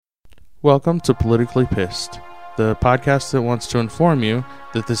Welcome to Politically Pissed, the podcast that wants to inform you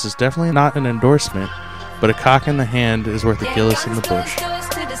that this is definitely not an endorsement, but a cock in the hand is worth a Gillis in the bush.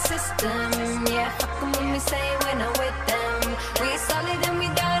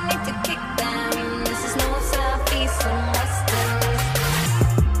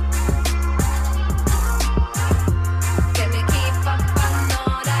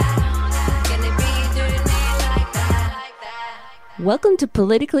 Welcome to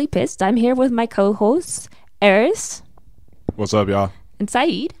Politically Pissed. I'm here with my co-hosts, Eris. What's up, y'all? And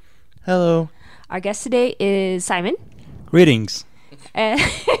Saeed. Hello. Our guest today is Simon. Greetings.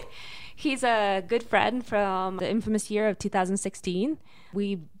 He's a good friend from the infamous year of 2016.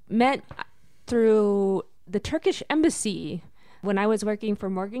 We met through the Turkish embassy when I was working for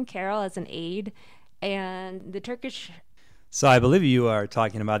Morgan Carroll as an aide. And the Turkish... So I believe you are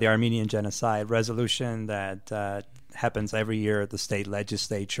talking about the Armenian genocide resolution that happens every year at the state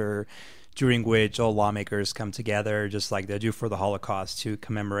legislature, during which all lawmakers come together, just like they do for the Holocaust, to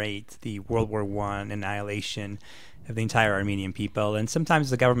commemorate the World War I annihilation of the entire Armenian people. And sometimes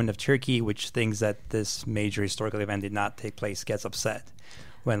the government of Turkey, which thinks that this major historical event did not take place, gets upset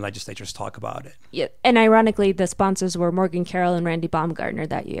when legislatures talk about it. Yeah, and ironically, the sponsors were Morgan Carroll and Randy Baumgartner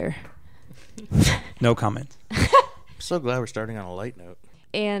that year. No comment. I'm so glad we're starting on a light note.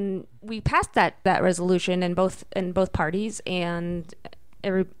 And we passed that resolution in both parties, and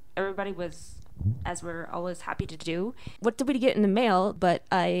everybody was, as we're always happy to do. What did we get in the mail but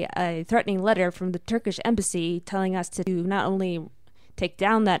a threatening letter from the Turkish embassy telling us to not only take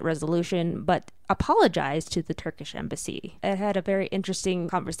down that resolution but apologize to the Turkish embassy. I had a very interesting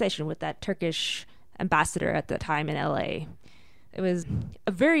conversation with that Turkish ambassador at the time in LA. It was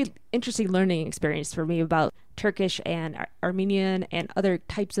a very interesting learning experience for me about Turkish and Armenian and other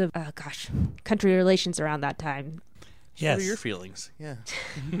types of, country relations around that time. Yes. What are your feelings? Yeah.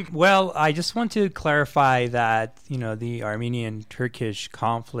 Well, I just want to clarify that, the Armenian-Turkish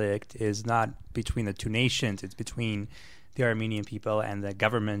conflict is not between the two nations. It's between the Armenian people and the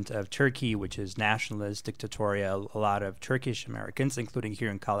government of Turkey, which is nationalist, dictatorial. A lot of Turkish Americans, including here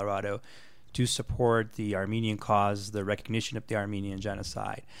in Colorado, to support the Armenian cause, the recognition of the Armenian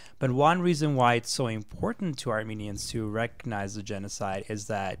genocide. But one reason why it's so important to Armenians to recognize the genocide is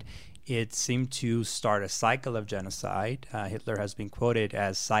that it seemed to start a cycle of genocide. Hitler has been quoted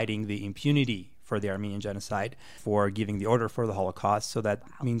as citing the impunity for the Armenian genocide for giving the order for the Holocaust. So that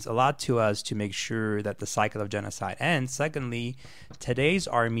means a lot to us to make sure that the cycle of genocide ends. Secondly, today's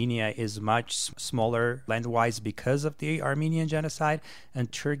Armenia is much smaller land-wise because of the Armenian genocide.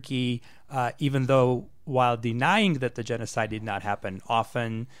 And Turkey, even though while denying that the genocide did not happen,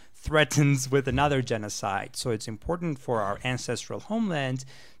 often threatens with another genocide. So it's important for our ancestral homeland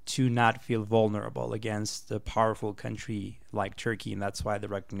to not feel vulnerable against a powerful country like Turkey, and that's why the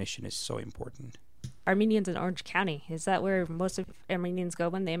recognition is so important. Armenians in Orange County, is that where most of Armenians go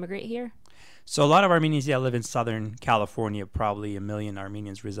when they immigrate here? So a lot of Armenians, live in Southern California. Probably 1 million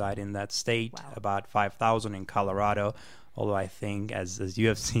Armenians reside in that state, wow. About 5,000 in Colorado. Although I think, as you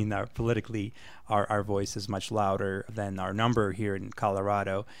have seen, politically, our voice is much louder than our number here in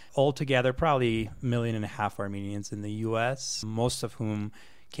Colorado. Altogether, probably 1.5 million Armenians in the U.S., most of whom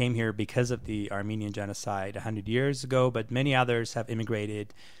came here because of the Armenian genocide 100 years ago, but many others have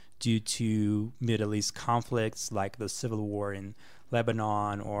immigrated due to Middle East conflicts like the civil war in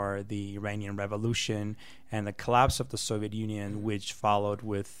Lebanon or the Iranian Revolution and the collapse of the Soviet Union, which followed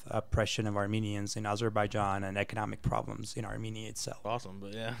with oppression of Armenians in Azerbaijan and economic problems in Armenia itself. Awesome,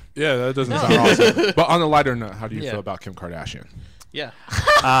 but yeah. Yeah, that doesn't sound awesome. But on a lighter note, how do you feel about Kim Kardashian? Yeah.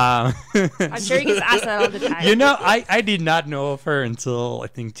 I'm sure he gets asked that all the time. I did not know of her until, I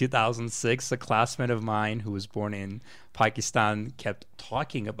think, 2006. A classmate of mine who was born in Pakistan kept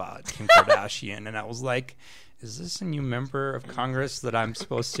talking about Kim Kardashian, and I was like, is this a new member of Congress that I'm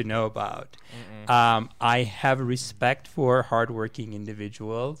supposed to know about? I have respect for hardworking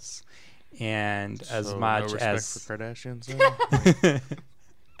individuals, and as much no as for Kardashians.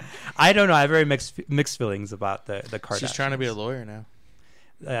 I don't know. I have very mixed feelings about the Kardashians. She's trying to be a lawyer now.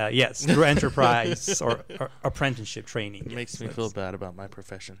 Yes, through enterprise or apprenticeship training. It makes me feel bad about my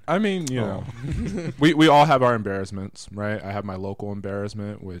profession. I mean, we all have our embarrassments, right? I have my local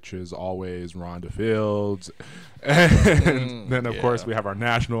embarrassment, which is always Rhonda Fields. And then, of course, we have our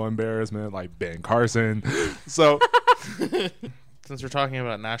national embarrassment, like Ben Carson. So, since we're talking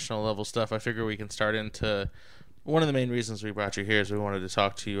about national level stuff, I figure we can start into One of the main reasons we brought you here is we wanted to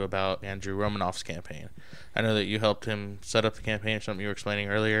talk to you about Andrew Romanoff's campaign. I know that you helped him set up the campaign, something you were explaining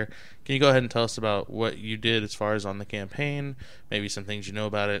earlier. Can you go ahead and tell us about what you did as far as on the campaign, maybe some things you know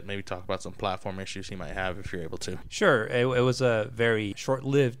about it, maybe talk about some platform issues he might have if you're able to? Sure. It was a very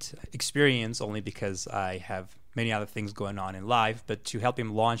short-lived experience only because I have many other things going on in life, but to help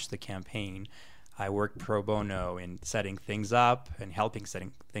him launch the campaign, I worked pro bono in setting things up and helping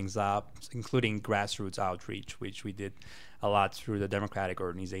setting things up, including grassroots outreach, which we did a lot through the Democratic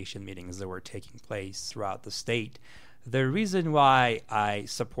organization meetings that were taking place throughout the state. The reason why I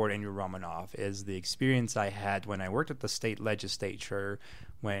support Andrew Romanoff is the experience I had when I worked at the state legislature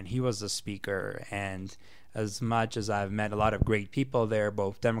when he was the speaker. And as much as I've met a lot of great people there,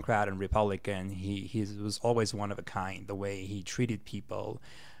 both Democrat and Republican, he was always one of a kind, the way he treated people.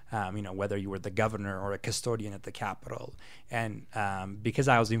 Whether you were the governor or a custodian at the Capitol. And because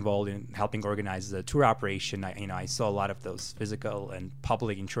I was involved in helping organize the tour operation, I saw a lot of those physical and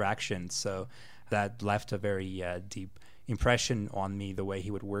public interactions. So that left a very deep impression on me, the way he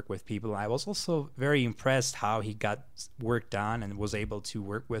would work with people. I was also very impressed how he got work done and was able to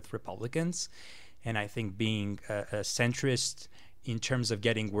work with Republicans. And I think being a centrist in terms of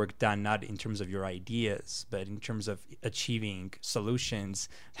getting work done, not in terms of your ideas, but in terms of achieving solutions,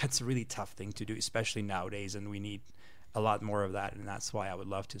 that's a really tough thing to do, especially nowadays, and we need a lot more of that, and that's why I would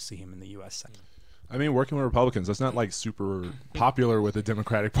love to see him in the U.S. Senate. I mean, working with Republicans, that's not like super popular with the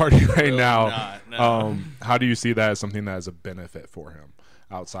Democratic Party right Really now. not, no. How do you see that as something that is a benefit for him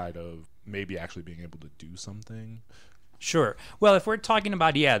outside of maybe actually being able to do something? Sure. Well, if we're talking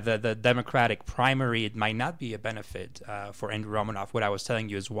about, the Democratic primary, it might not be a benefit for Andrew Romanoff. What I was telling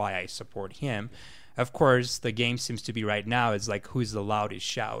you is why I support him. Of course, the game seems to be right now is like who's the loudest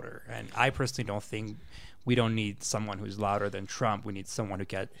shouter. And I personally don't think we don't need someone who's louder than Trump. We need someone who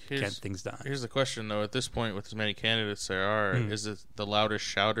get things done. Here's the question, though. At this point, with as many candidates there are, is it the loudest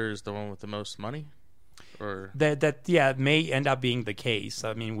shouter is the one with the most money? Or That may end up being the case.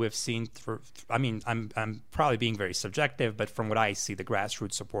 I mean, we've seen I'm probably being very subjective, but from what I see, the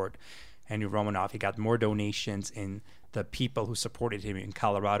grassroots support Andrew Romanoff, he got more donations in the people who supported him in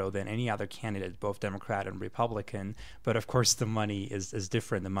Colorado than any other candidate, both Democrat and Republican. But of course, the money is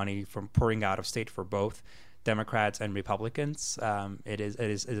different. The money from pouring out of state for both Democrats and Republicans, it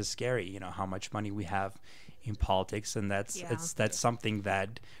is scary. How much money we have in politics, and that's something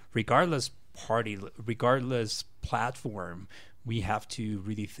that regardless party, regardless platform, we have to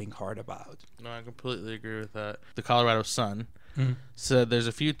really think hard about. No, I completely agree with that. The Colorado Sun said there's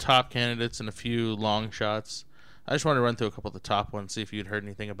a few top candidates and a few long shots. I just want to run through a couple of the top ones, see if you'd heard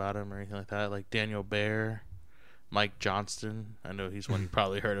anything about him or anything like that, like Daniel Baer, Mike Johnston. I know he's one you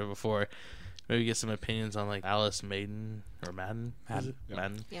probably heard of before. Maybe get some opinions on like Alice Madden or Madden.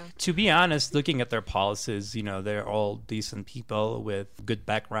 Madden. Yeah. To be honest, looking at their policies, they're all decent people with good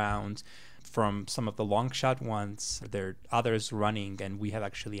backgrounds. From some of the long shot ones, there are others running, and we have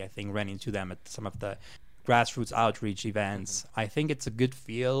actually, I think, run into them at some of the grassroots outreach events. I think it's a good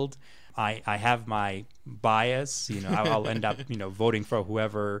field. I have my bias. I'll end up, voting for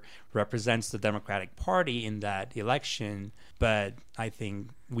whoever represents the Democratic Party in that election. But I think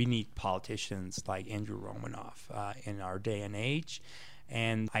we need politicians like Andrew Romanoff in our day and age.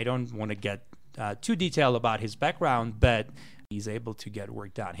 And I don't want to get too detailed about his background, but he's able to get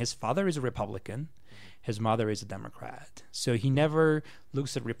work done. His father is a Republican. His mother is a Democrat. So he never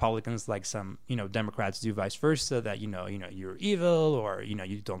looks at Republicans like some, Democrats do, vice versa, that, you're evil, or,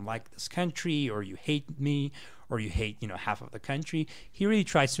 you don't like this country, or you hate me, or you hate, half of the country. He really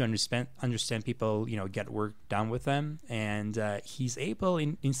tries to understand people, get work done with them. And he's able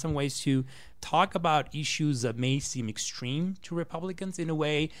in some ways to talk about issues that may seem extreme to Republicans in a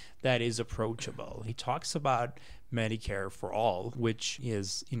way that is approachable. He talks about Medicare for all, which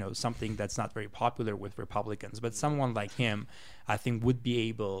is, something that's not very popular with Republicans. But someone like him, I think, would be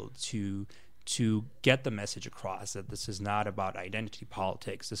able to get the message across that this is not about identity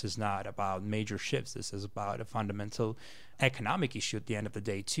politics. This is not about major shifts. This is about a fundamental economic issue at the end of the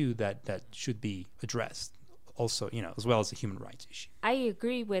day, too, that should be addressed. Also, as well as a human rights issue. I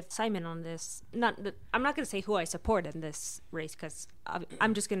agree with Simon on this. I'm not going to say who I support in this race, because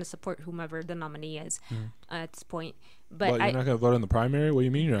I'm just going to support whomever the nominee is at this point. But you're not going to vote in the primary? What do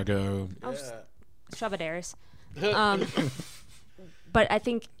you mean you're not going to? Shabadaris. But I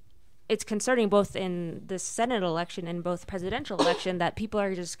think it's concerning both in the Senate election and both presidential election that people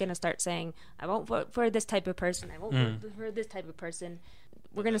are just going to start saying, I won't vote for this type of person. I won't vote for this type of person.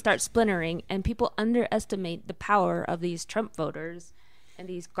 We're going to start splintering, and people underestimate the power of these Trump voters and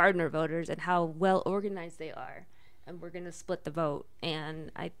these Gardner voters and how well organized they are. And we're going to split the vote.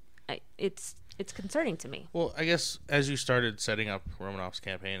 And it's it's concerning to me. Well, I guess as you started setting up Romanoff's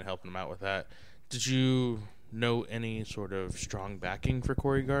campaign and helping him out with that, did you know any sort of strong backing for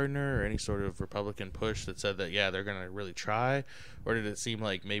Cory Gardner or any sort of Republican push that said that, yeah, they're going to really try? Or did it seem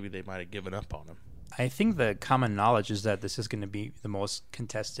like maybe they might have given up on him? I think the common knowledge is that this is going to be the most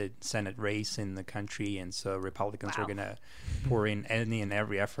contested Senate race in the country, and so Republicans are going to pour in any and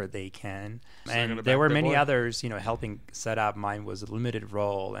every effort they can. So and there were many others, helping set up. Mine was a limited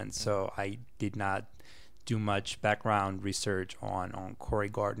role, and so I did not do much background research on Cory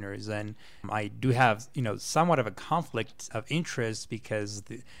Gardner's. And I do have, somewhat of a conflict of interest because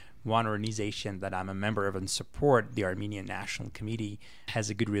one organization that I'm a member of and support, the Armenian National Committee, has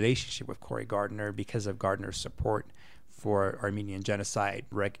a good relationship with Cory Gardner because of Gardner's support for Armenian genocide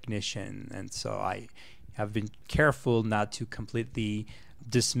recognition. And so I have been careful not to completely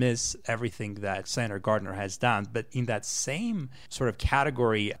dismiss everything that Senator Gardner has done. But in that same sort of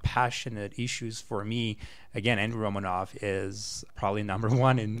category, passionate issues for me, again, Andrew Romanoff is probably number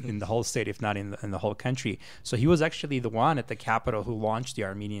one in the whole state, if not in the whole country. So he was actually the one at the Capitol who launched the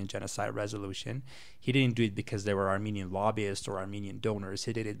Armenian Genocide Resolution. He didn't do it because there were Armenian lobbyists or Armenian donors.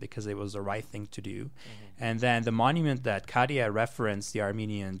 He did it because it was the right thing to do. And then the monument that Kadia referenced, the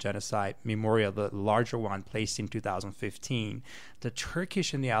Armenian Genocide Memorial, the larger one placed in 2015, the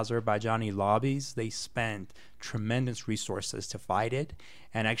Turkish and the Azerbaijani lobbies, they spent tremendous resources to fight it.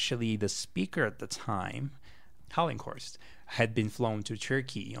 And actually the speaker at the time, Hollinghorst, had been flown to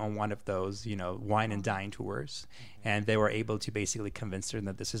Turkey on one of those, wine and dine tours, and they were able to basically convince her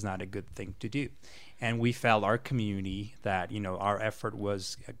that this is not a good thing to do. And we felt, our community, that, our effort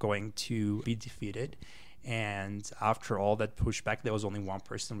was going to be defeated. And after all that pushback, there was only one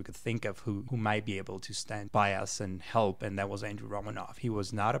person we could think of who might be able to stand by us and help, and that was Andrew Romanoff. He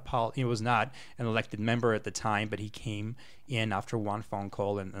was not an elected member at the time, but he came in after one phone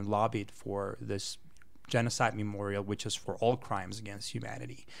call and lobbied for this genocide memorial, which is for all crimes against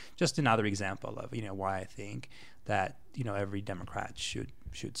humanity. Just another example of why I think that every Democrat should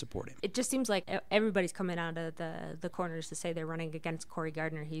support him. It just seems like everybody's coming out of the corners to say they're running against Cory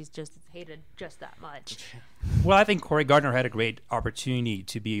Gardner. He's just hated just that much. Well, I think Cory Gardner had a great opportunity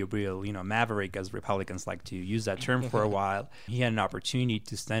to be a real, maverick, as Republicans like to use that term for a while. He had an opportunity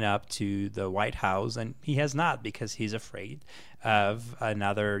to stand up to the White House, and he has not, because he's afraid of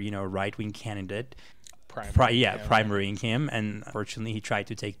another, right-wing candidate primarying him, and unfortunately he tried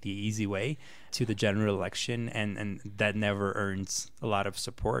to take the easy way to the general election, and that never earns a lot of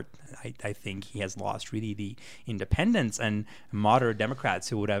support. I think he has lost really the independents and moderate Democrats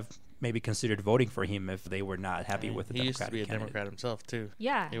who would have maybe considered voting for him if they were not happy with the Democratic candidate. He used to be a Democrat himself too.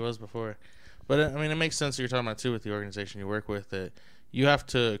 Yeah, he was before. But it makes sense that you're talking about too with the organization you work with, that you have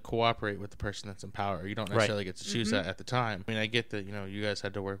to cooperate with the person that's in power. You don't necessarily get to choose that at the time. I get that you guys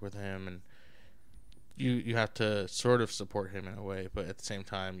had to work with him, and you have to sort of support him in a way, but at the same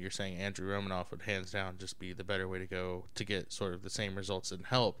time, you're saying Andrew Romanoff would hands down just be the better way to go to get sort of the same results and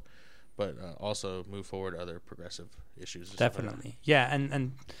help, but also move forward other progressive issues. Definitely. Yeah,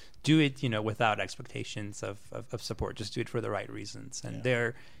 and do it, without expectations of support. Just do it for the right reasons. And there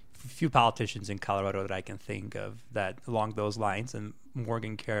are a few politicians in Colorado that I can think of that along those lines, and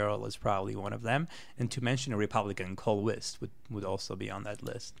Morgan Carroll is probably one of them. And to mention a Republican, Cole Wist would also be on that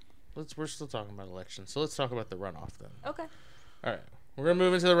list. We're still talking about elections, so let's talk about the runoff then. Okay. All right, we're gonna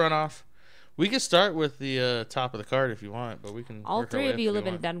move into the runoff. We can start with the top of the card if you want, but we can. All three of you live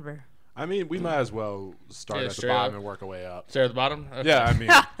in Denver. We might as well start at the bottom and work our way up. Start at the bottom. Okay.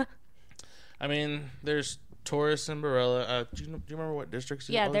 Yeah, there's Taurus and Barella. Do you remember what districts?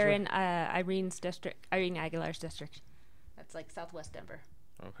 Yeah, they're in Irene's district, Irene Aguilar's district. That's like southwest Denver.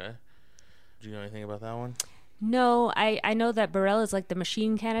 Okay. Do you know anything about that one? No, I know that Burrell is like the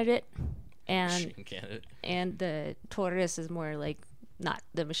machine candidate, and the Taurus is more like not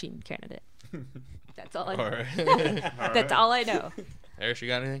the machine candidate. That's all I know. Right. That's all I know. Eric, you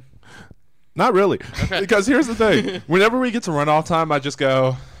got anything? Not really. Okay. Because here's the thing. Whenever we get to runoff time, I just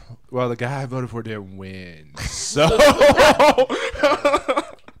go, well, the guy I voted for didn't win. So.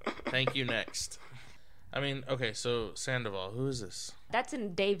 Thank you, next. Okay, so Sandoval, who is this? That's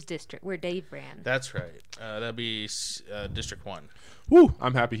in Dave's district, where Dave ran. That's right. That'd be District 1. Woo!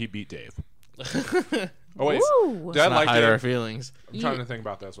 I'm happy he beat Dave. Oh, wait. Dad like hide our feelings. I'm trying to think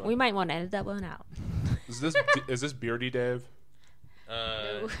about this one. We might want to edit that one out. Is this Beardy Dave?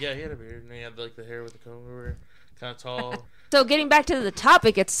 No. Yeah, he had a beard, and he had the hair with the comb over, kind of tall. So getting back to the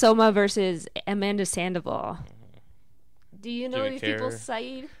topic, it's Soma versus Amanda Sandoval. Do you know these people's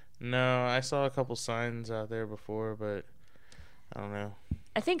side? No, I saw a couple signs out there before, but I don't know.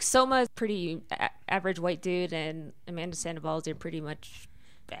 I think Soma's pretty average white dude, and Amanda Sandoval's are pretty much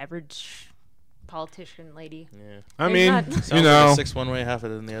average politician lady. Yeah. I They're mean, not- Sounds you know, like a 6 one way, half it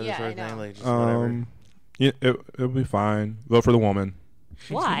in the other Yeah, sort I of thing. know. Like, just whatever. yeah, it'll be fine. Vote for the woman.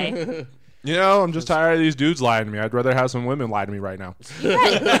 Why? You know, I'm just tired of these dudes lying to me. I'd rather have some women lie to me right now.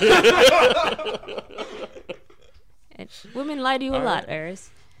 And women lie to you a All lot, right. Eris.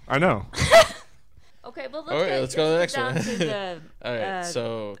 I know. Okay, well, Let's go to the next down one. to the All right,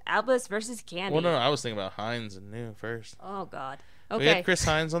 so Albus versus Candy. well, no, I was thinking about Hines and New first. Oh God. We Okay. had Chris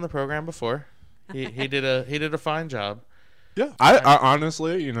Hines on the program before. He did a fine job. Yeah, I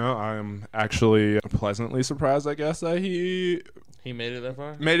honestly, you know, I'm actually pleasantly surprised, I guess, that he He made it that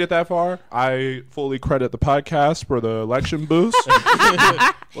far. made it that far. I fully credit the podcast for the election boost.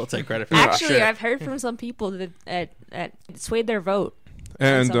 We'll take credit for that. Actually, Sure. I've heard from some people that swayed their vote.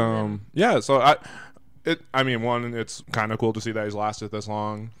 And some of them. yeah, so I mean, one, it's kind of cool to see that he's lasted this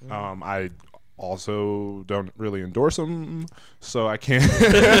long. I also don't really endorse him, so I can't.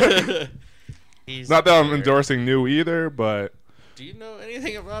 He's Not that I'm there. endorsing New either, but Do you know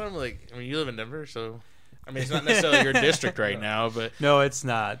anything about him? Like, I mean, you live in Denver, so I mean, it's not necessarily your district right now, but No, it's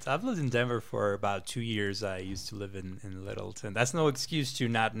not. I've lived in Denver for about 2 years. I used to live in Littleton. That's no excuse to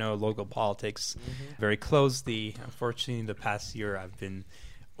not know local politics very closely. Unfortunately, the past year I've been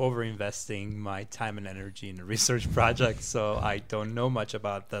over-investing my time and energy in a research project, so I don't know much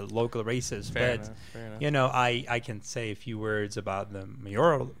about the local races. fair but, enough. you know, I can say a few words about the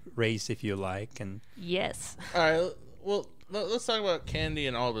mayoral race if you like. And Yes. All right, well, let's talk about Candy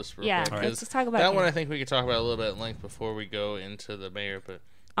and Albus real Yeah, quick. let's 'cause just talk about that one. Candy. I think we could talk about a little bit at length before we go into the mayor, but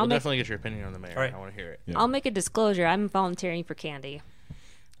I'll we'll make- definitely get your opinion on the mayor. All right. I want to hear it. Yeah. I'll make a disclosure. I'm volunteering for Candy.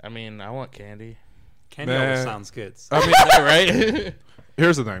 I mean, I want Candy. Candy always Man. sounds good. I mean, Right?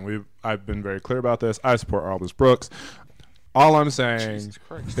 here's the thing. I've been very clear about this. I support Albus Brooks. All I'm saying Jesus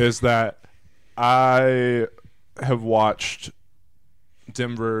Christ. is that I have watched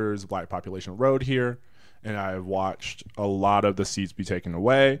Denver's black population erode here, and I've watched a lot of the seats be taken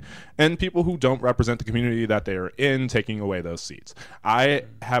away, and people who don't represent the community that they are in taking away those seats. I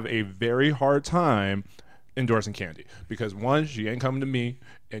have a very hard time endorsing Candy because, one, she ain't coming to me,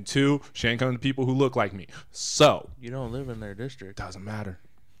 and two, she ain't coming to people who look like me. So, You don't live in their district. doesn't matter.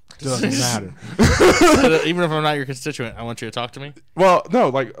 Doesn't matter. Even if I'm not your constituent, I want you to talk to me. Well, no,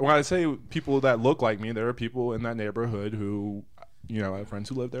 like when I say people that look like me, there are people in that neighborhood who, you know, I have friends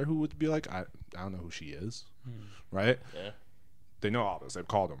who live there who would be like, I don't know who she is, right? Yeah. They know all this. They've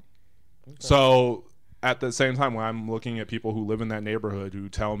called them. So at the same time, when I'm looking at people who live in that neighborhood who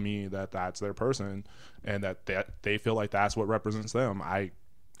tell me that that's their person and that they feel like that's what represents them, I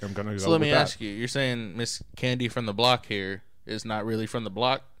am going to go So let with me that. ask you: you're saying Miss Candy from the block here is not really from the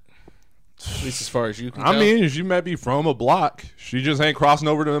block, at least as far as you can I tell? mean, she might be from a block. She just ain't crossing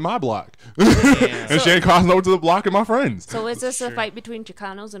over to my block. Damn. And she ain't crossing over to the block of my friends. So is this a Sure. fight between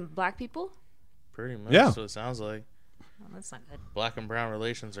Chicanos and black people? Pretty much. Yeah. That's what it sounds like. Well, that's not good. Black and brown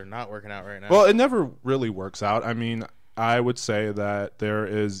relations are not working out right now. Well, it never really works out. I mean, I would say that there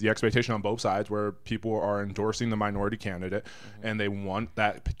is the expectation on both sides where people are endorsing the minority candidate and they want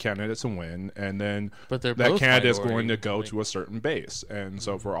that candidate to win, and then But they're that both candidate is minority, going to go like- to a certain base. And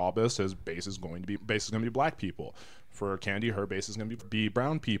so for Albus, his base is going to be black people. For Candy, her base is going to be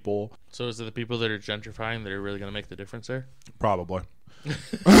brown people, So is it the people that are gentrifying that are really going to make the difference there? probably.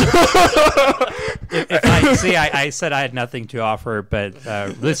 if I see, I said I had nothing to offer, but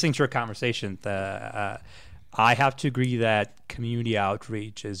listening to your conversation, I have to agree that community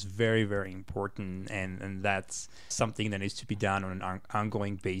outreach is very, very important, and that's something that needs to be done on an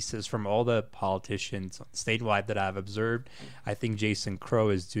ongoing basis from all the politicians statewide that I've observed. I think Jason Crow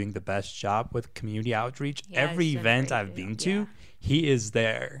is doing the best job with community outreach. Yeah, Every he's done event great, I've been yeah. to, he is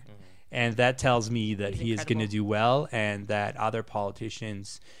there. And that tells me that He's he is going to incredible. do well, and that other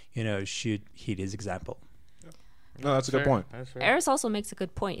politicians, should heed his example. No, that's a good Fair. point. That's fair. Eris also makes a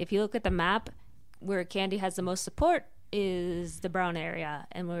good point. If you look at the map, where Candy has the most support is the brown area,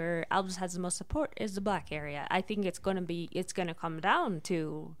 and where Albus has the most support is the black area. I think it's going to come down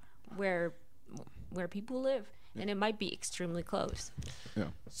to where people live, and it might be extremely close. Yeah.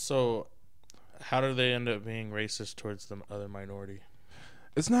 So how do they end up being racist towards the other minority?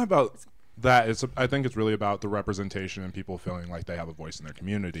 It's not about that. I think it's really about the representation and people feeling like they have a voice in their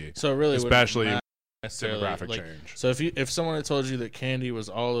community. So it really wouldn't Especially matter necessarily, demographic like, change. So if someone had told you that Candy was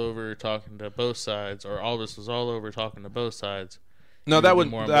all over talking to both sides, or Albus was all over talking to both sides, No, you that would would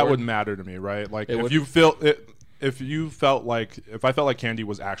be more on that board? would matter to me, right? Like It if would? you feel it, if I felt like Candy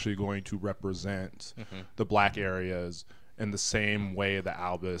was actually going to represent Mm-hmm. the black areas in the same way that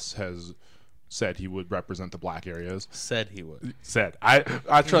Albus has said he would represent the black areas. Said he would. Said.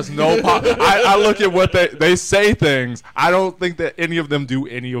 I trust no I look at what they say things. I don't think that any of them do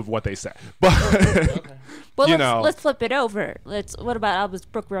any of what they say. But Okay. Well, let's flip it over. What about Albus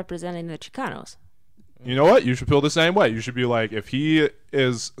Brook representing the Chicanos? You know what? You should feel the same way. You should be like, if he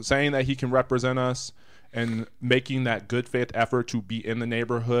is saying that he can represent us and making that good faith effort to be in the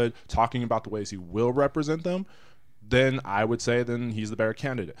neighborhood, talking about the ways he will represent them, then I would say then he's the better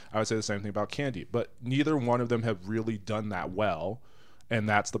candidate. I would say the same thing about Candy. But neither one of them have really done that well. And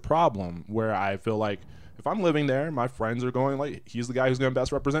that's the problem, where I feel like if I'm living there, my friends are going like, he's the guy who's going to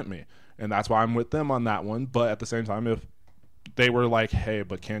best represent me. And that's why I'm with them on that one. But at the same time, if they were like, hey,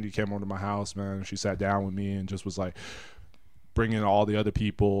 but Candy came over to my house, man. She sat down with me and just was like, bring in all the other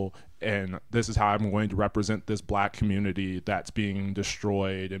people, and this is how I'm going to represent this black community that's being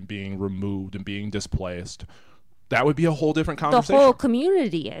destroyed and being removed and being displaced. That would be a whole different conversation. The whole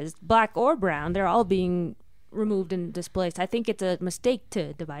community is, black or brown. They're all being removed and displaced. I think it's a mistake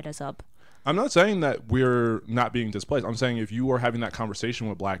to divide us up. I'm not saying that we're not being displaced. I'm saying if you are having that conversation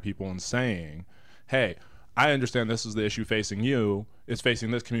with black people and saying, hey, I understand this is the issue facing you, it's facing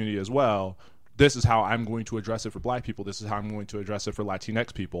this community as well. This is how I'm going to address it for black people. This is how I'm going to address it for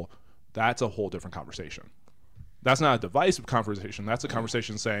Latinx people. That's a whole different conversation. That's not a divisive conversation. That's a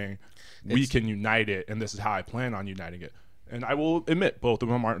conversation saying we can unite it, and this is how I plan on uniting it. And I will admit both of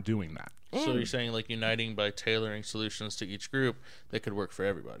them aren't doing that. So you're saying like uniting by tailoring solutions to each group that could work for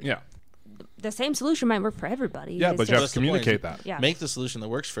everybody. Yeah. The same solution might work for everybody. Yeah, but you have to That's the point. communicate that. Yeah. Make the solution that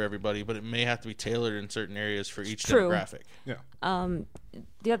works for everybody, but it may have to be tailored in certain areas for each True. demographic.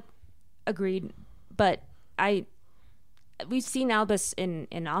 Yeah. Agreed, but we've seen Albus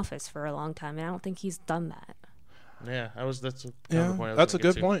in office for a long time, and I don't think he's done that. Yeah, that's a Yeah, that's a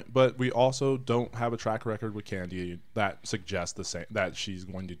good point. But we also don't have a track record with Candy that suggests the same, that she's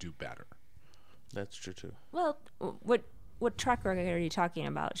going to do better. That's true too. Well, what track record are you talking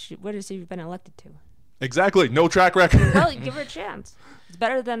about? What has she been elected to? Exactly, no track record. Well, give her a chance. It's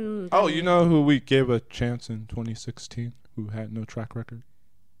better than Oh, you know who we gave a chance in 2016 who had no track record?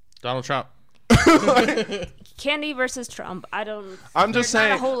 Donald Trump. Candy versus Trump. I'm just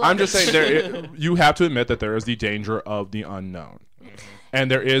saying. You have to admit that there is the danger of the unknown,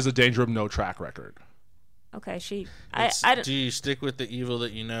 and there is a danger of no track record. Okay, Do you stick with the evil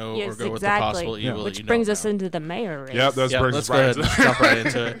that you know, yes, or go with the exactly. possible evil Which that you brings don't us know? into the mayor race. Yep, let's Let's go ahead and jump right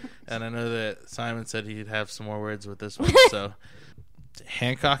into it. And I know that Simon said he'd have some more words with this one. So,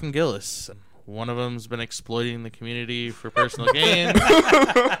 Hancock and Gillis. One of them's been exploiting the community for personal gain.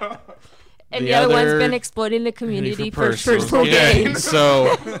 And the other one's been exploiting the community for personal gain.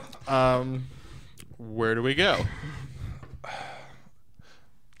 So, where do we go?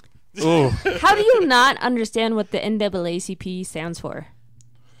 Ooh. How do you not understand what the NAACP stands for?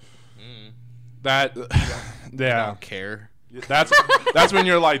 That, I yeah, don't care. that's when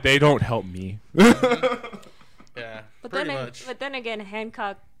you're like, they don't help me. Yeah, pretty much. But then again,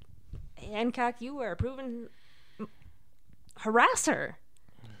 Hancock, you were a proven harasser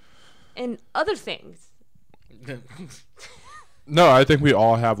and other things. No, I think we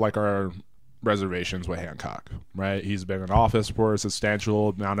all have like our reservations with Hancock, right? He's been in office for a substantial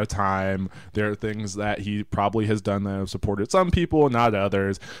amount of time. There are things that he probably has done that have supported some people, not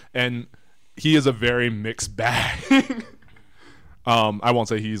others, and he is a very mixed bag. I won't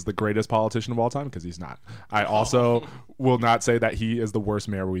say he's the greatest politician of all time, because he's not. I also will not say that he is the worst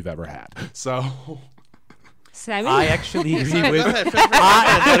mayor we've ever had. So Simon? I actually agree with.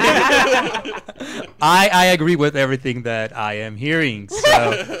 I agree with everything that I am hearing.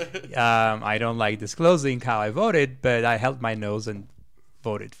 So I don't like disclosing how I voted, but I held my nose and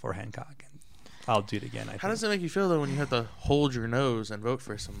voted for Hancock. And I'll do it again. How does it make you feel though when you have to hold your nose and vote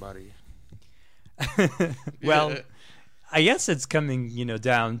for somebody? Well, I guess it's coming,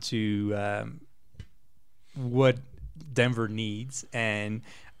 down to what Denver needs, and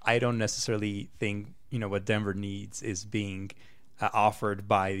I don't necessarily think what Denver needs is being offered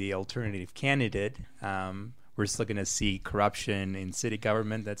by the alternative candidate. We're still going to see corruption in city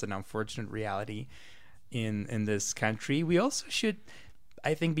government. That's an unfortunate reality in this country. We also should,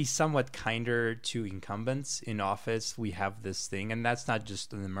 I think, be somewhat kinder to incumbents in office. We have this thing, and that's not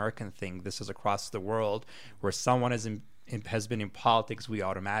just an American thing. This is across the world, where someone has been in politics, we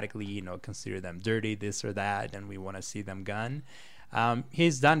automatically, consider them dirty, this or that, and we want to see them gone.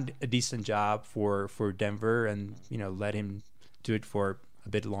 He's done a decent job for Denver, and let him do it for a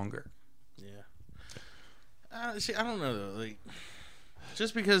bit longer. Yeah. See, I don't know though. Like,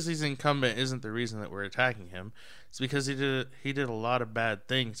 Just because he's incumbent isn't the reason that we're attacking him. It's because he did a lot of bad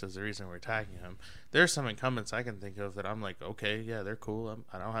things as the reason we're attacking him. There are some incumbents I can think of that I'm like, okay, yeah, they're cool.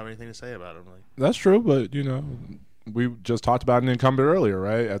 I don't have anything to say about them. Like, that's true, but we just talked about an incumbent earlier,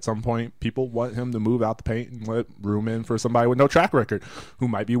 right? At some point, people want him to move out the paint and let room in for somebody with no track record, who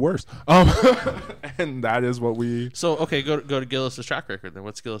might be worse. And that is what we. So okay, go to Gillis's track record. Then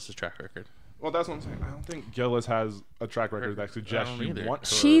what's Gillis's track record? Well, that's what I'm saying. I don't think Gillis has a track record that suggests you want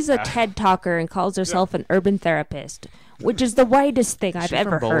her. She's a TED talker and calls herself an urban therapist, which is the whitest thing I've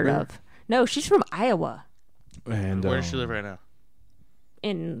ever heard of. No, she's from Iowa. And where does she live right now?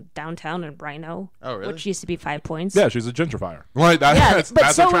 In downtown in Rhino. Oh, really? Which used to be 5 Points. Yeah, she's a gentrifier. Like that, yeah, that's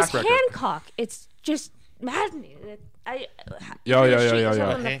but so her is track record. Hancock. It's just maddening. Yeah.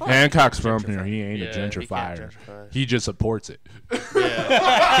 Hancock's from here. He ain't a gentrifier. He just supports it.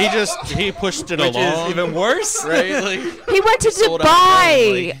 Yeah. he pushed it Which along. is even worse. Right? Like, he went to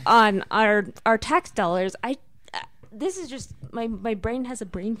Dubai on our tax dollars. This is just my brain has a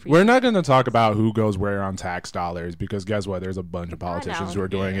brain freeze. We're not going to talk about who goes where on tax dollars because guess what? There's a bunch of politicians who are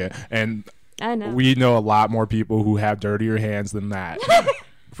doing it, and I know we know a lot more people who have dirtier hands than that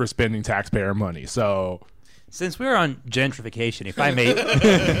for spending taxpayer money. So, since we're on gentrification, if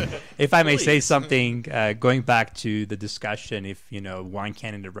I may say something, going back to the discussion, if one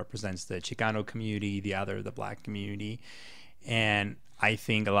candidate represents the Chicano community, the other the Black community, and I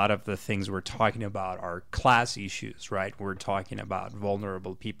think a lot of the things we're talking about are class issues, right? We're talking about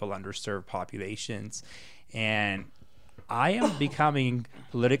vulnerable people, underserved populations. And I am becoming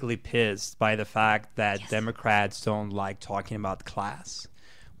politically pissed by the fact that Democrats don't like talking about class.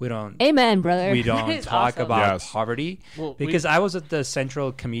 We don't. Amen, brother. We don't talk awesome. about poverty. Well, because I was at the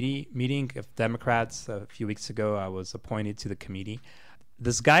Central Committee meeting of Democrats a few weeks ago. I was appointed to the committee.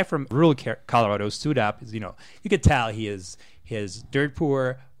 This guy from rural Colorado stood up. You could tell he is dirt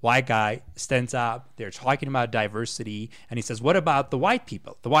poor, white guy, stands up. They're talking about diversity. And he says, what about the white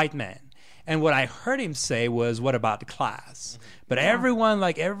people, the white men? And what I heard him say was, what about the class? But everyone,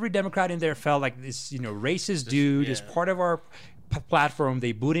 like every Democrat in there felt like this, racist dude is part of our platform.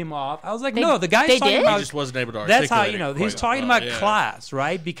 They boot him off. I was like, no, the guy's talking about. He just wasn't able to articulate. That's how, he's talking about class,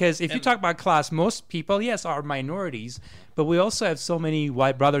 right? Because if you talk about class, most people, yes, are minorities. But we also have so many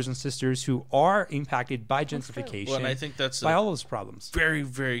white brothers and sisters who are impacted by gentrification. Well, and I think that's by all those problems. Very,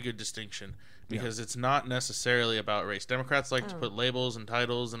 very good distinction because it's not necessarily about race. Democrats like to put labels and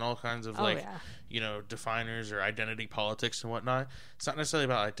titles and all kinds of definers or identity politics and whatnot. It's not necessarily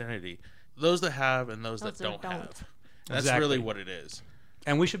about identity. Those that have and those that don't have. And that's really what it is.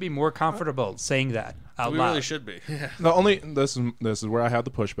 And we should be more comfortable saying that out loud. We really should be. Yeah. This is where I have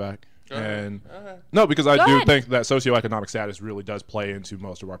the pushback. No, because I do think that socioeconomic status really does play into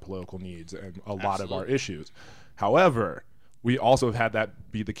most of our political needs and a lot of our issues. However, we also have had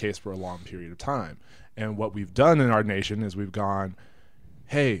that be the case for a long period of time. And what we've done in our nation is we've gone,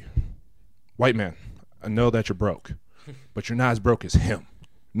 hey, white man, I know that you're broke, but you're not as broke as him.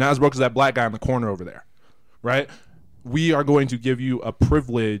 Not as broke as that black guy in the corner over there, right? We are going to give you a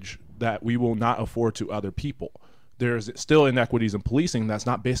privilege that we will not afford to other people. There's still inequities in policing that's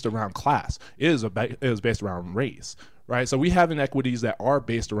not based around class. It is based around race, right? So we have inequities that are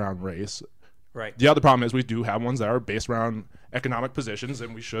based around race. Right. The other problem is we do have ones that are based around economic positions,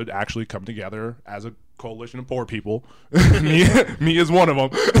 and we should actually come together as a coalition of poor people. me is one of them.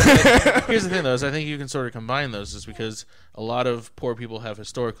 Here's the thing, though, is I think you can sort of combine those is because a lot of poor people have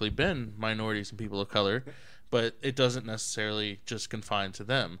historically been minorities and people of color, but it doesn't necessarily just confine to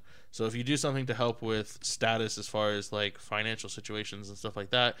them. So if you do something to help with status as far as like financial situations and stuff like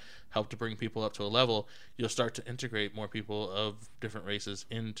that, help to bring people up to a level, you'll start to integrate more people of different races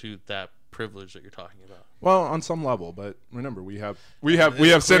into that privilege that you're talking about. Well, on some level, but remember we have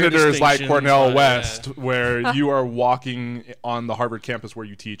senators like Cornel West where you are walking on the Harvard campus where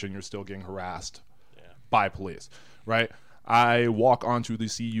you teach and you're still getting harassed by police, right? I walk onto the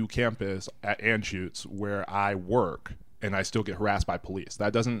CU campus at Anschutz where I work and I still get harassed by police.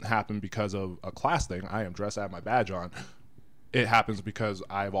 That doesn't happen because of a class thing. I am dressed, I have my badge on. It happens because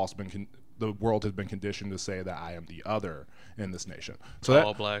I've also been the world has been conditioned to say that I am the other in this nation. So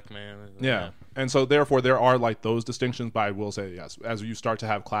all black man. Yeah. And so therefore there are like those distinctions, but I will say yes, as you start to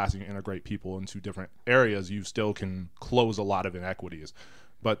have class and you integrate people into different areas, you still can close a lot of inequities.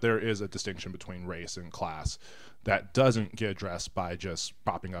 But there is a distinction between race and class that doesn't get addressed by just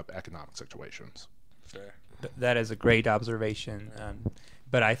propping up economic situations. Fair. That is a great observation,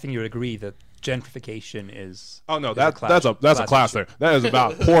 but I think you would agree that gentrification is. Oh no, that's a class thing. That is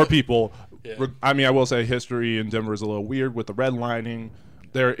about poor people. Yeah. I mean, I will say history in Denver is a little weird with the redlining.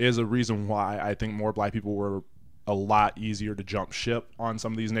 There is a reason why I think more black people were a lot easier to jump ship on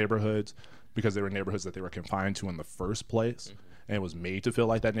some of these neighborhoods because they were neighborhoods that they were confined to in the first place. And it was made to feel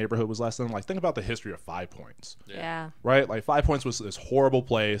like that neighborhood was less than. Like, think about the history of 5 Points. Yeah. Right? Like, 5 Points was this horrible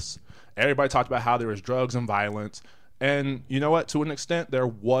place. Everybody talked about how there was drugs and violence. And you know what? To an extent, there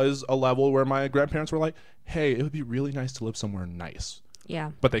was a level where my grandparents were like, hey, it would be really nice to live somewhere nice.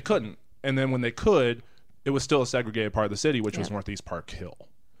 Yeah. But they couldn't. And then when they could, it was still a segregated part of the city, which was Northeast Park Hill.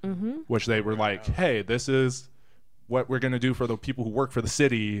 Which they were like, hey, this is what we're going to do for the people who work for the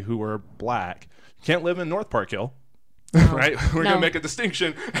city who are black. You can't live in North Park Hill. No. Right? We're going to make a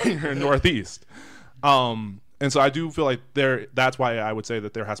distinction. You're in Northeast. And so I do feel like that's why I would say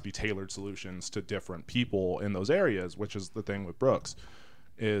that there has to be tailored solutions to different people in those areas, which is the thing with Brooks,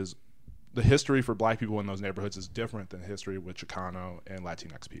 is the history for black people in those neighborhoods is different than history with Chicano and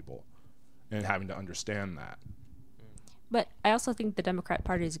Latinx people, and having to understand that. But I also think the Democrat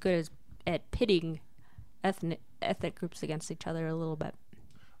Party is good at pitting ethnic groups against each other a little bit.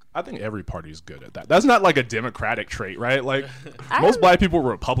 I think every party is good at that. That's not like a Democratic trait, right? Like, most black people were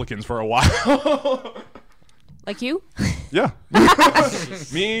Republicans for a while. Like you? Yeah.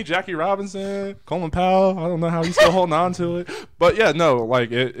 Me, Jackie Robinson, Colin Powell. I don't know how he's still holding on to it. But yeah, no,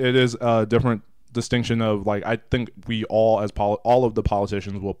 like, it is a different distinction of, like, I think we all, as all of the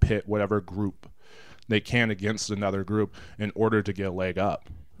politicians will pit whatever group they can against another group in order to get a leg up.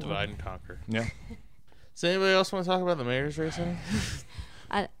 Divide and conquer. Yeah. Does anybody else want to talk about the mayor's race?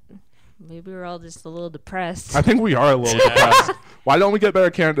 Maybe we're all just a little depressed. I think we are a little depressed. Why don't we get better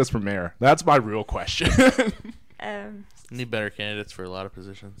candidates for mayor? That's my real question. Need better candidates for a lot of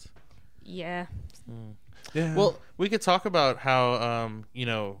positions. Yeah. Yeah. Well, we could talk about how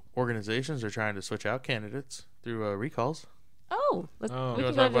organizations are trying to switch out candidates through recalls. Oh, we can wanna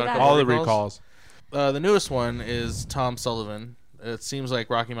go talk to about that. all the recalls? recalls. The newest one is Tom Sullivan. It seems like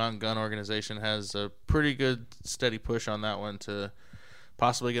Rocky Mountain Gun Organization has a pretty good, steady push on that one to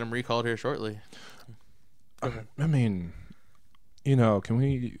possibly get him recalled here shortly. I mean, can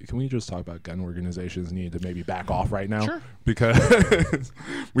we just talk about gun organizations need to maybe back off right now? Sure. Because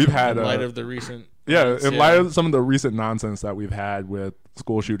we've had in light of the recent light of some of the recent nonsense that we've had with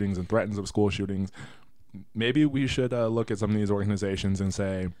school shootings and threats of school shootings, maybe we should look at some of these organizations and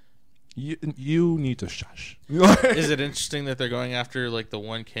say, you need to shush. Is it interesting that they're going after like the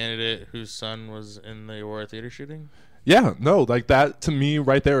one candidate whose son was in the Aurora Theater shooting? Yeah, no, like that to me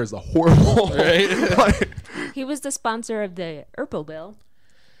right there is a horrible. Right? He was the sponsor of the ERPO bill.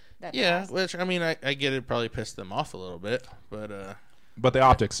 Which I mean, I get it probably pissed them off a little bit, but the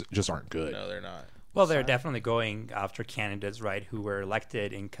optics just aren't good. No, they're not. Well, they're definitely going after candidates, right, who were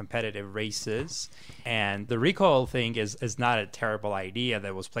elected in competitive races. And the recall thing is not a terrible idea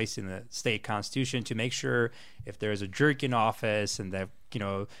that was placed in the state constitution to make sure if there is a jerk in office and they've,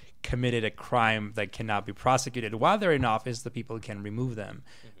 committed a crime that cannot be prosecuted while they're in office, the people can remove them.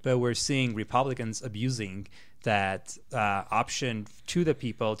 But we're seeing Republicans abusing that option to the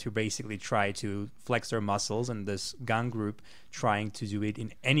people to basically try to flex their muscles, and this gun group trying to do it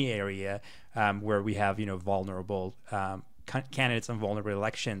in any area where we have vulnerable candidates and vulnerable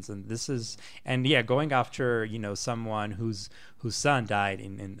elections. And this is going after someone whose son died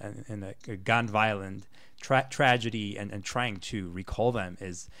in a gun violent tragedy and trying to recall them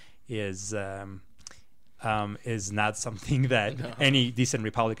is not something that any decent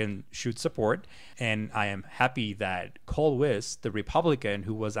Republican should support. And I am happy that Cole Wiss, the Republican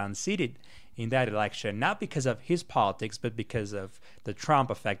who was unseated in that election, not because of his politics, but because of the Trump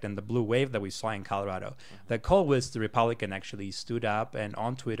effect and the blue wave that we saw in Colorado, that Cole Wiss, the Republican, actually stood up, and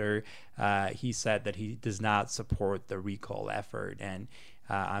on Twitter, he said that he does not support the recall effort. And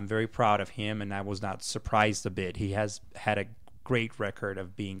I'm very proud of him, and I was not surprised a bit. He has had a great record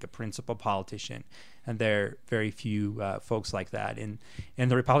of being a principled politician, and there are very few folks like that in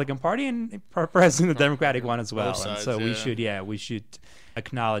the Republican Party and perhaps in the Democratic one as well. Sides, and so we should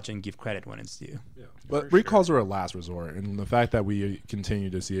acknowledge and give credit when it's due. Yeah. But recalls are a last resort, and the fact that we continue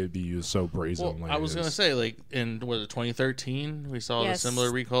to see it be used so brazenly. Well, I was going to say, like, in 2013, we saw the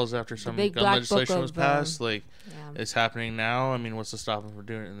similar recalls after some gun black legislation book was of, passed. It's happening now. I mean, what's to stop them from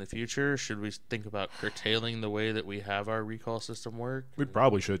doing it in the future? Should we think about curtailing the way that we have our recall system work? We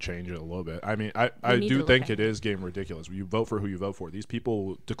probably should change it a little bit. I mean, I do think it is getting ridiculous. You vote for who you vote for. These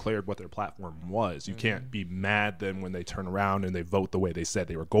people declared what their platform was. You can't be mad then when they turn around and they vote the way they said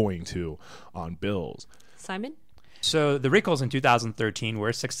they were going to on bills. Simon? So the recalls in 2013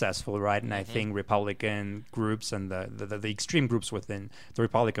 were successful, right? And I think Republican groups and the extreme groups within the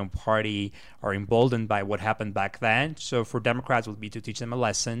Republican Party are emboldened by what happened back then. So for Democrats, it would be to teach them a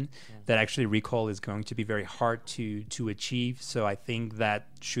lesson that actually recall is going to be very hard to achieve. So I think that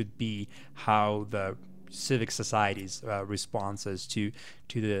should be how the civic society's responses to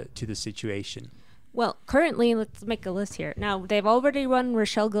the situation? Well, currently, let's make a list here. Now, they've already run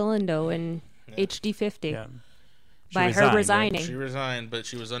Rochelle Galindo in HD50 by her resigning. She resigned, but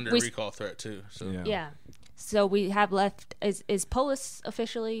she was under recall threat too. So yeah. So we have left. Is Polis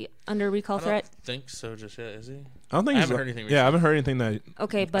officially under recall threat? I don't think so just yet. Is he? I don't think. I haven't heard anything. Yeah, I haven't heard anything that.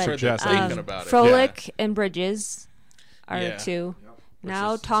 Okay, but about Froelich and Bridges are two. Yep.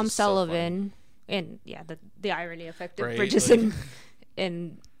 Now Tom Sullivan, so and the irony affected Bridges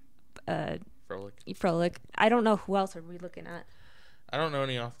and Froelich. I don't know who else are we looking at. I don't know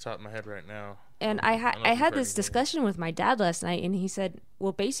any off the top of my head right now. And I had this discussion with my dad last night, and he said,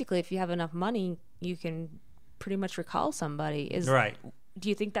 well, basically, if you have enough money, you can pretty much recall somebody. Right. Do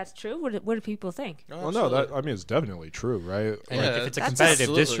you think that's true? What do people think? Oh, well, no, it's definitely true, right? Yeah, if it's a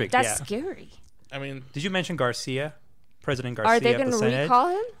competitive district, that's scary. I mean, did you mention Garcia? President Garcia. Are they going to recall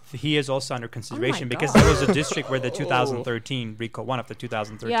him? He is also under consideration because there was a district where the 2013 recall, one of the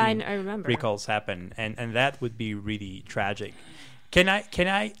 2013 I remember. recalls happened, and that would be really tragic. Can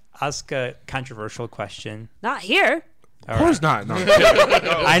I ask a controversial question? Not here. Of course not. No.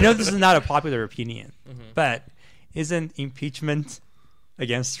 I know this is not a popular opinion, but isn't impeachment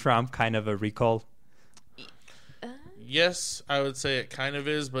against Trump kind of a recall? Yes, I would say it kind of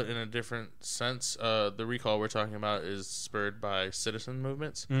is, but in a different sense. The recall we're talking about is spurred by citizen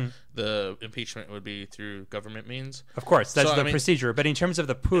movements. The impeachment would be through government means. Of course, that's the procedure. But in terms of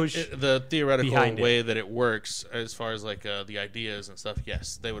the push, the theoretical way that it works, as far as like the ideas and stuff,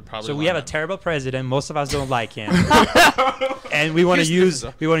 yes, they would probably. So we have a terrible president. Most of us don't like him, and we want to use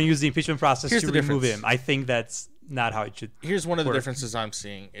the impeachment process to remove him. I think that's not how it should. Here's one of the differences I'm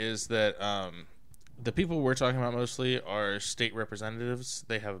seeing is that. The people we're talking about mostly are state representatives.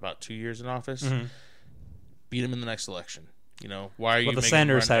 They have about 2 years in office. Beat them in the next election. You know, why are you making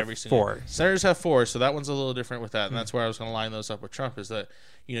senators have every single 4. Senators have 4, so that one's a little different with that. And that's where I was going to line those up with Trump is that,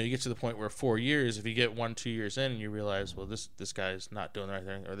 you know, you get to the point where 4 years, if you get 1-2 years in and you realize, well, this guy's not doing the right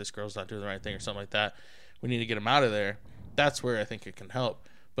thing or this girl's not doing the right thing or something like that, we need to get him out of there. That's where I think it can help.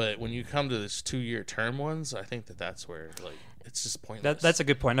 But when you come to this 2-year term ones, I think that's where, like, it's just pointless. That's a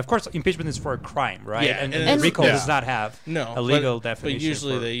good point. Of course, impeachment is for a crime, right? Yeah, and recall does not have a legal definition. But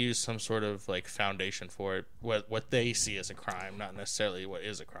usually they use some sort of like foundation for it, what they see as a crime, not necessarily what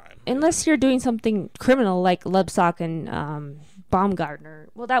is a crime. Unless you're doing something criminal like Lebsack and Baumgartner.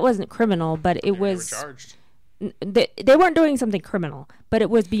 Well, that wasn't criminal, but it was. They were charged. They weren't doing something criminal, but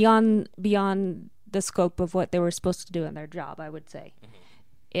it was beyond the scope of what they were supposed to do in their job, I would say.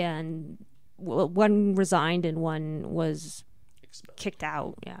 And one resigned and one was kicked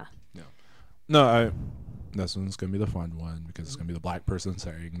out. No, this one's gonna be the fun one because it's gonna be the black person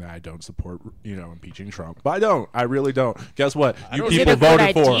saying that I don't support, impeaching Trump. But I don't. I really don't. Guess what? You people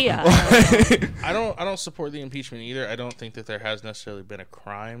voted for. I don't support the impeachment either. I don't think that there has necessarily been a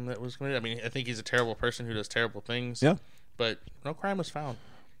crime that was committed. I mean, I think he's a terrible person who does terrible things. Yeah. But no crime was found.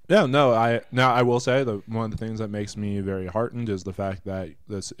 Yeah, no, I will say that one of the things that makes me very heartened is the fact that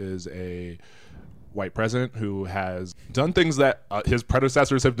this is a white president who has done things that his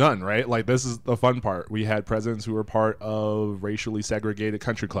predecessors have done, right? Like, this is the fun part. We had presidents who were part of racially segregated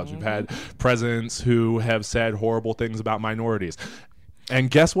country clubs. We've had presidents who have said horrible things about minorities.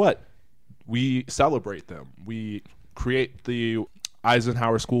 And guess what? We celebrate them. We create the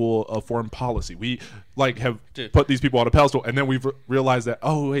Eisenhower School of Foreign Policy. We have put these people on a pedestal, and then we've realized that,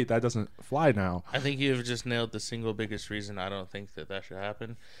 oh wait, that doesn't fly now. I think you've just nailed the single biggest reason I don't think that should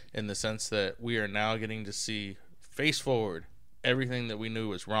happen, in the sense that we are now getting to see face forward everything that we knew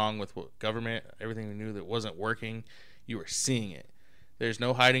was wrong with government, everything we knew that wasn't working. You are seeing it. There's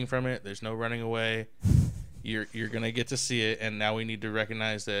no hiding from it. There's no running away. You're going to get to see it, and now we need to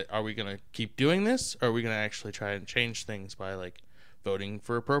recognize that, are we going to keep doing this, or are we going to actually try and change things by voting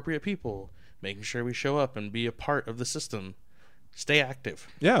for appropriate people, making sure we show up and be a part of the system, stay active.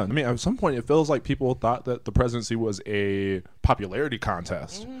 Yeah, I mean, at some point it feels like people thought that the presidency was a popularity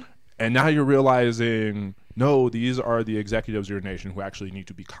contest. And now you're realizing, no, these are the executives of your nation who actually need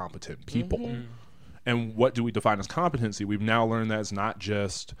to be competent people. And what do we define as competency? We've now learned that it's not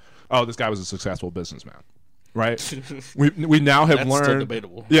just, oh, this guy was a successful businessman. Right, we now have learned. Still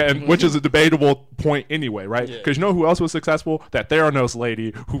debatable. Yeah, and which is a debatable point anyway, right? Because you know who else was successful? That Theranos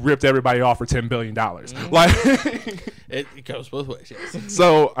lady who ripped everybody off for $10 billion. Like, it goes both ways. Yes.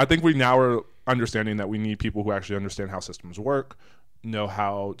 So I think we now are understanding that we need people who actually understand how systems work, know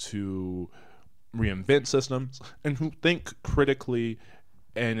how to reinvent systems, and who think critically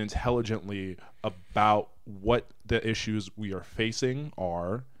and intelligently about what the issues we are facing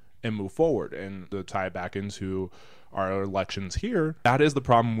are, and move forward. And to tie it back into our elections here, that is the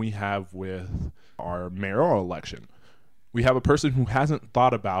problem we have with our mayoral election. We have a person who hasn't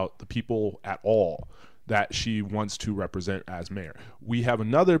thought about the people at all that she wants to represent as mayor. We have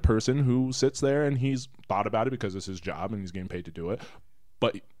another person who sits there and he's thought about it because it's his job and he's getting paid to do it,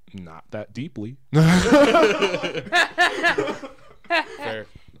 but not that deeply. Fair.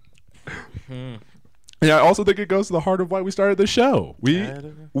 Yeah, I also think it goes to the heart of why we started the show.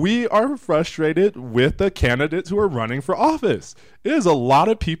 We are frustrated with the candidates who are running for office. It is a lot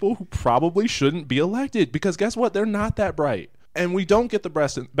of people who probably shouldn't be elected because guess what? They're not that bright. And we don't get the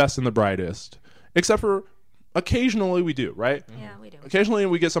best and the brightest, except for occasionally we do, right? Yeah, we do. Occasionally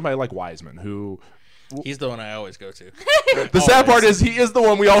we get somebody like Wiseman who... He's the one I always go to. The sad part is he is the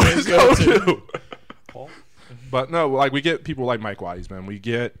one we always go to. But no, like we get people like Mike Wiseman. We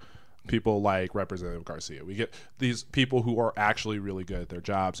get people like Representative Garcia. We get these people who are actually really good at their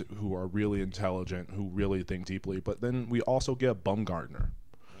jobs, who are really intelligent, who really think deeply. But then we also get Bumgardner.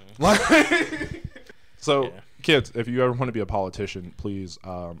 Kids, if you ever want to be a politician, please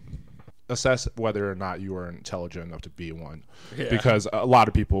assess whether or not you are intelligent enough to be one. Yeah. Because a lot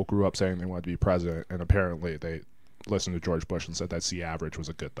of people grew up saying they wanted to be president, and apparently they listened to George Bush and said that C average was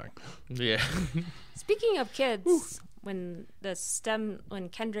a good thing. Yeah. Speaking of kids, when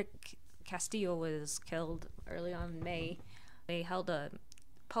Kendrick Castillo was killed early on in May,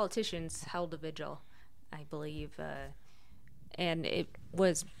 politicians held a vigil, I believe, and it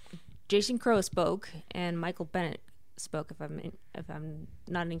was Jason Crow spoke and Michael Bennett spoke, if I'm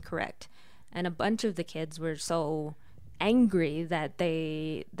not incorrect, and a bunch of the kids were so angry that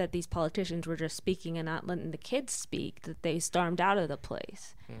these politicians were just speaking and not letting the kids speak that they stormed out of the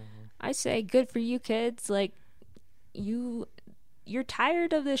place. Mm-hmm. I say, good for you kids. Like, you're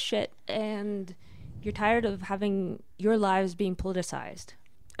tired of this shit and you're tired of having your lives being politicized.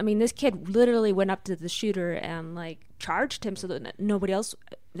 I mean, this kid literally went up to the shooter and like charged him so that nobody else.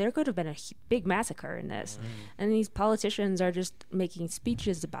 There could have been a big massacre in this, and these politicians are just making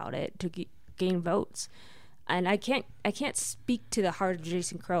speeches about it to gain votes. And I can't speak to the heart of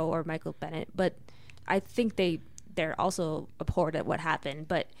Jason Crow or Michael Bennett, but I think they're also abhorred at what happened.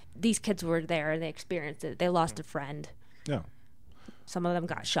 But these kids were there and they experienced it. They lost a friend. Yeah. Some of them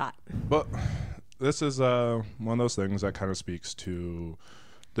got shot. But this is one of those things that kind of speaks to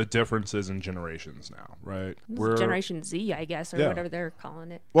the differences in generations now, right? We're Generation Z, I guess, or whatever they're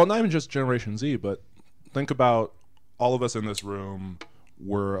calling it. Well, not even just Generation Z, but think about all of us in this room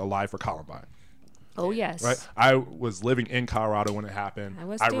were alive for Columbine. Oh, yes. Right? I was living in Colorado when it happened. I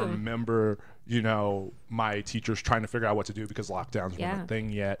was too. I remember, my teachers trying to figure out what to do because lockdowns weren't a thing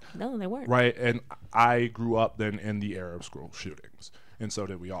yet. No, they weren't. Right? And I grew up then in the era of school shootings, and so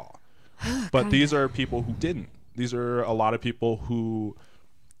did we all. But these are people who didn't. These are a lot of people who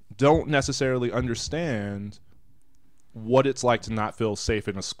don't necessarily understand what it's like to not feel safe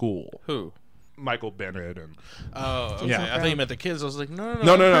in a school. Who? Michael Bennett and okay. I thought you meant the kids. I was like, no. I'm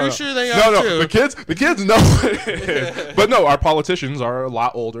pretty sure they are too. The kids know. But no, our politicians are a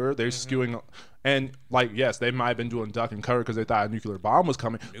lot older. They're skewing, and like, yes, they might have been doing duck and cover because they thought a nuclear bomb was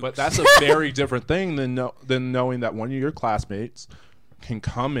coming. Nukes. But that's a very different thing than knowing that one of your classmates can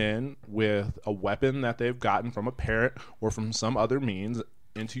come in with a weapon that they've gotten from a parent or from some other means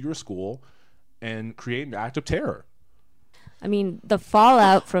into your school and create an act of terror. I mean, the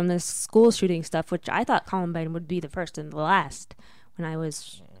fallout from this school shooting stuff, which I thought Columbine would be the first and the last when I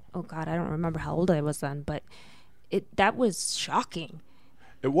was, I don't remember how old I was then, but that was shocking.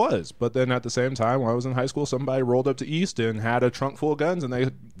 It was, but then at the same time, when I was in high school, somebody rolled up to East and had a trunk full of guns, and they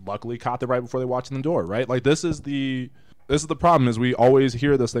luckily caught them right before they walked in the door, right? Like, this is the problem, is we always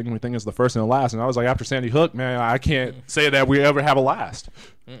hear this thing and we think it's the first and the last. And I was like, after Sandy Hook, man, I can't say that we ever have a last.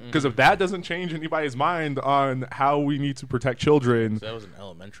 Because if that doesn't change anybody's mind on how we need to protect children, that was an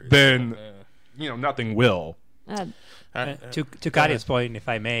elementary then, nothing will. To Kadia's point, if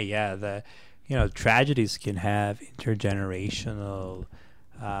I may, tragedies can have intergenerational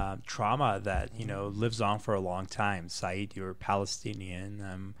trauma that, lives on for a long time. Said, you're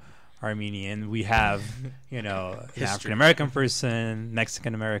Palestinian, Armenian. We have, an African American person,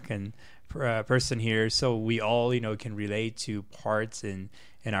 Mexican American person here, so we all, can relate to parts in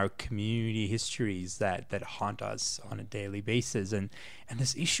our community histories that haunt us on a daily basis. And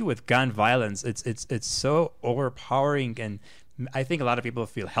this issue with gun violence, it's so overpowering, and I think a lot of people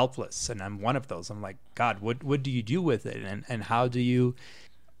feel helpless, and I'm one of those. I'm like, God, what do you do with it, and how do you,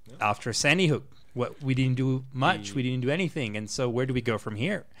 after Sandy Hook? We didn't do much. We didn't do anything. And so where do we go from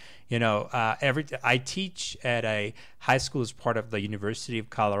here? I teach at a high school as part of the University of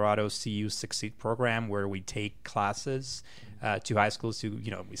Colorado CU Succeed program, where we take classes to high schools to,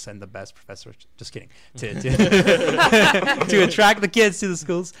 we send the best professors, just kidding, to attract the kids to the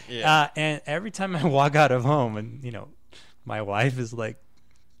schools. Yeah. And every time I walk out of home and, my wife is like,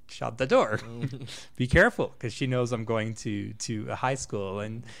 shut the door, be careful, because she knows I'm going to a high school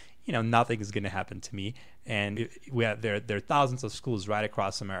and, nothing is going to happen to me. And there are thousands of schools right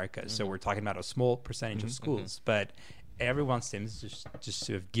across America. So we're talking about a small percentage of schools, but everyone seems just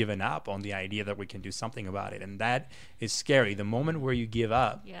to have given up on the idea that we can do something about it. And that is scary. The moment where you give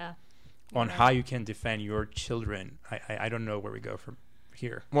up on how you can defend your children, I don't know where we go from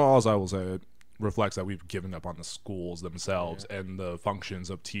here. Well, all I will say, it reflects that we've given up on the schools themselves and the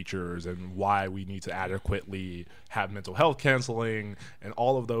functions of teachers and why we need to adequately have mental health counseling and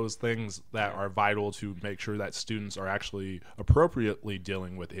all of those things that are vital to make sure that students are actually appropriately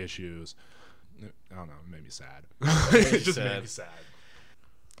dealing with issues. I don't know, it made me sad. It just made me sad.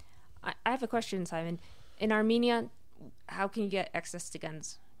 I have a question, Simon. In Armenia, how can you get access to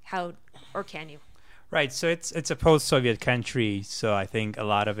guns? Or can you? Right, so it's a post-Soviet country, so I think a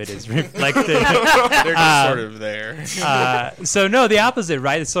lot of it is reflected. They're just sort of there. So no, the opposite,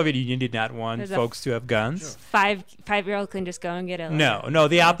 right? The Soviet Union did not want folks to have guns. Sure. Five-year-old can just go and get it. No,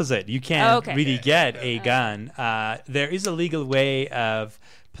 the opposite. You can't really get a gun. There is a legal way of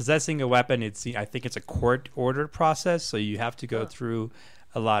possessing a weapon. I think it's a court-ordered process, so you have to go through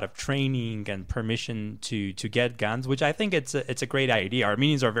a lot of training and permission to get guns, which I think it's a great idea.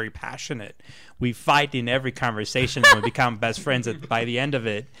 Armenians are very passionate. We fight in every conversation and we become best friends by the end of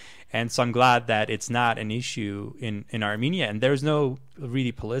it. And so I'm glad that it's not an issue in Armenia. And there's no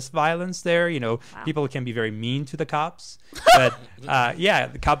really police violence there. People can be very mean to the cops. But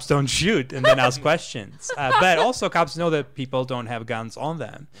the cops don't shoot and then ask questions. But also cops know that people don't have guns on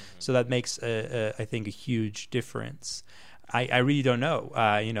them. So that makes, I think, a huge difference. I really don't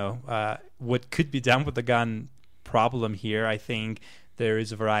know, what could be done with the gun problem here. I think there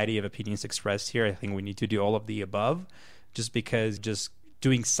is a variety of opinions expressed here. I think we need to do all of the above, just because just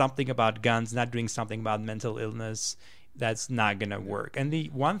doing something about guns, not doing something about mental illness, that's not going to work. And the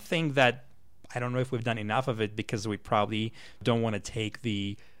one thing that I don't know if we've done enough of it, because we probably don't want to take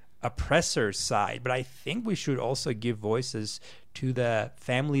the oppressor side, but I think we should also give voices to the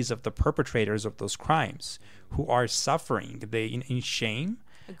families of the perpetrators of those crimes who are suffering in shame,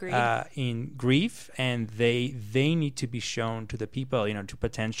 in grief, and they need to be shown to the people, to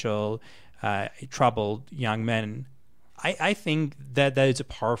potential troubled young men. I think that is a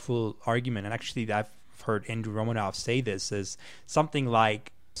powerful argument, and actually I've heard Andrew Romanoff say this as something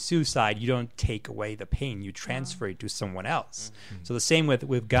like, suicide, you don't take away the pain, you transfer it to someone else. So the same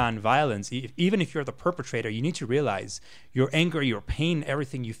with gun violence. Even if you're the perpetrator, you need to realize your anger, your pain,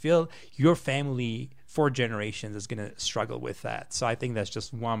 everything you feel, your family for generations is going to struggle with that. So I think that's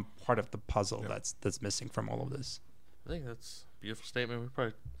just one part of the puzzle that's missing from all of this. I think that's a beautiful statement. We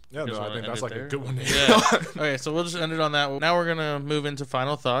probably I think that's like a good one. Okay, so we'll just end it on that. Now we're going to move into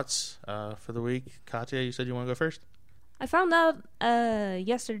final thoughts for the week. Katya, you said you want to go first? I found out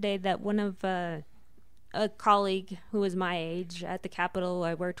yesterday that one of a colleague who was my age at the Capitol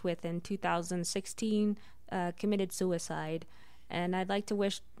I worked with in 2016 committed suicide. And I'd like to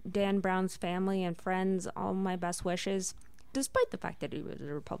wish Dan Brown's family and friends all my best wishes, despite the fact that he was a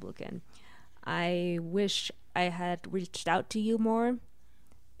Republican. I wish I had reached out to you more,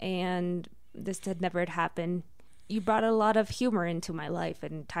 and this had never happened. You brought a lot of humor into my life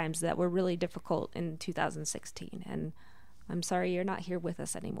in times that were really difficult in 2016, and I'm sorry you're not here with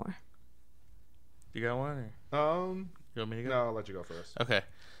us anymore. You got one? Or? You want me to go? No, I'll let you go first. Okay.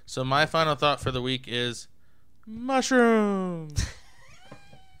 So my final thought for the week is mushrooms.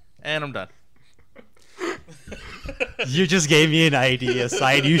 And I'm done. You just gave me an idea,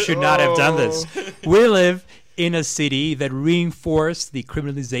 Syed. You should not have done this. We live in a city that reinforced the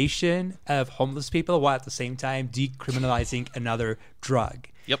criminalization of homeless people while at the same time decriminalizing another drug.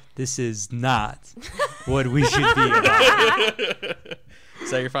 Yep. This is not what we should be about.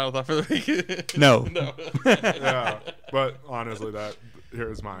 Is that your final thought for the week? No. Yeah, but honestly,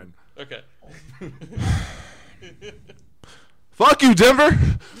 here's mine. Okay. Fuck you, Denver.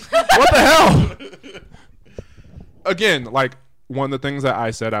 What the hell? Again, one of the things that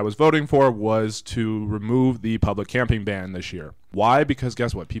I said I was voting for was to remove the public camping ban this year. Why? Because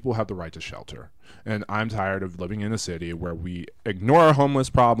guess what? People have the right to shelter. And I'm tired of living in a city where we ignore our homeless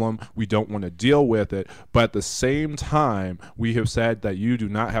problem. We don't want to deal with it. But at the same time, we have said that you do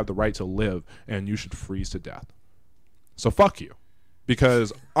not have the right to live and you should freeze to death. So fuck you.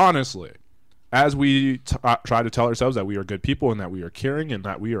 Because honestly, as we try to tell ourselves that we are good people and that we are caring and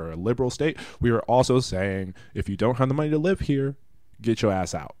that we are a liberal state, we are also saying, if you don't have the money to live here, get your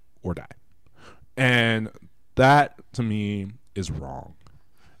ass out or die. And That, to me, is wrong.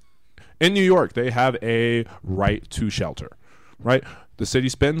 In New York, they have a right to shelter, right? The city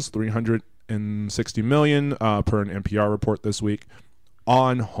spends $360 million per an NPR report this week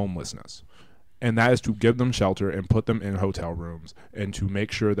on homelessness. And that is to give them shelter and put them in hotel rooms and to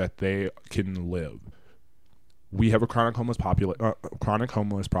make sure that they can live. We have a chronic homeless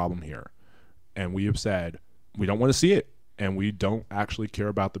problem here. And we have said we don't want to see it. And we don't actually care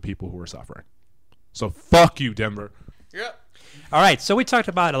about the people who are suffering. So fuck you, Denver. Yep. All right, so we talked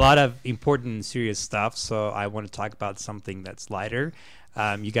about a lot of important and serious stuff, so I want to talk about something that's lighter.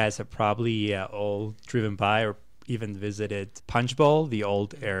 You guys have probably all driven by or even visited Punch Bowl, the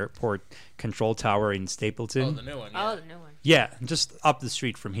old airport control tower in Stapleton. Oh, the new one. Yeah. Oh, the new one. Yeah, just up the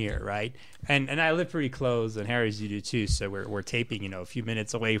street from here, right? And I live pretty close, and Harry's you do too, so we're taping, a few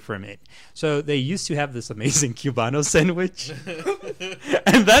minutes away from it. So they used to have this amazing Cubano sandwich,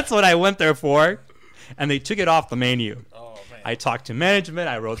 and that's what I went there for, and they took it off the menu. I talked to management.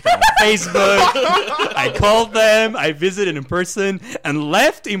 I wrote them on Facebook. I called them. I visited in person and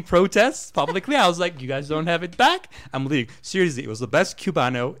left in protest publicly. I was like, you guys don't have it back? I'm leaving. Seriously, it was the best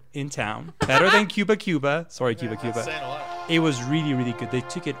Cubano in town. Better than Cuba. Sorry, Cuba. It was really, really good. They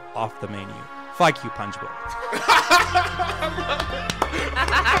took it off the menu. Fuck you, Punch Bowl.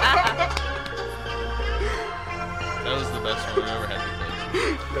 That was the best one we've ever had.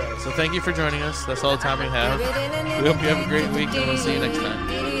 So thank you for joining us. That's all the time we have. We hope you have a great week, and we'll see you next time.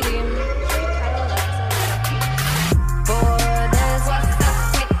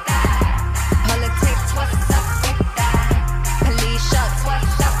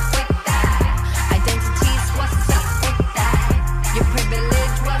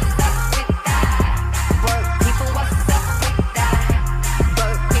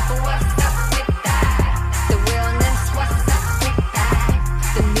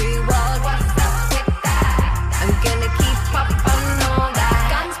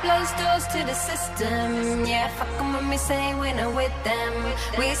 Say we're not with them.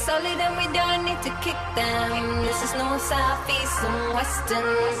 We're solid and we don't need to kick them. This is no south, east, and western.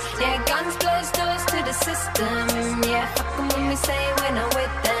 Yeah, guns close doors to the system. Yeah, fuck 'em when we say we're not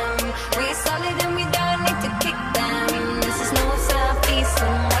with them. We're solid and